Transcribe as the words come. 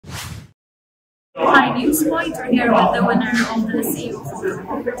Newspoint. We're here with the winner of the CEO photo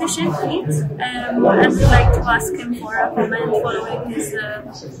competition, and I'd like to ask him for a comment following his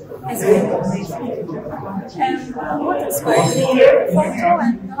win. What inspired the photo,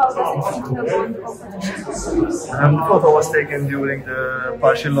 and how does it make you won the competition? The photo was taken during the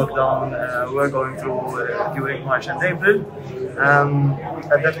partial lockdown we're going through during March and April.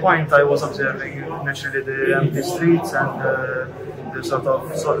 At that point, I was observing naturally the empty streets and the sort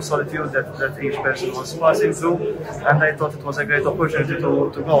of solitude that each person was passing through, and I thought it was a great opportunity to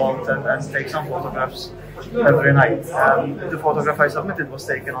go out and take some photographs every night. The photograph I submitted was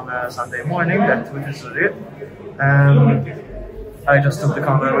taken on a Sunday morning, that which is Zurich. I just took the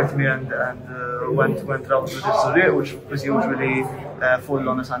camera with me and went round to the Zurich, which was usually full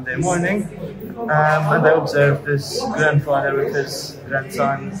on a Sunday morning. And I observed this grandfather with his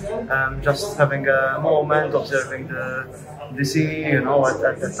grandson, just having a moment, observing the sea, you know, at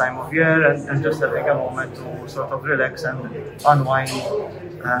that time of year, and just having a moment to sort of relax and unwind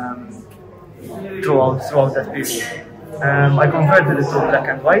throughout that period. I converted it to black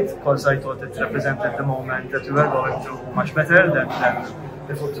and white because I thought it represented the moment that we were going through much better than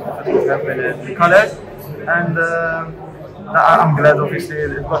if it would have been in colour. And I'm glad, obviously,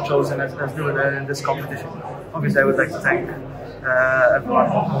 it got chosen as the winner in this competition. Obviously, I would like to thank everyone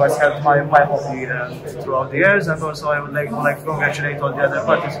who has helped my hobby throughout the years, and also I would like to congratulate all the other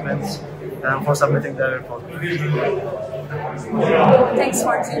participants for submitting their photos. Thanks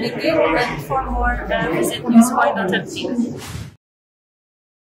for tuning in, and for more, visit newspoint.mt.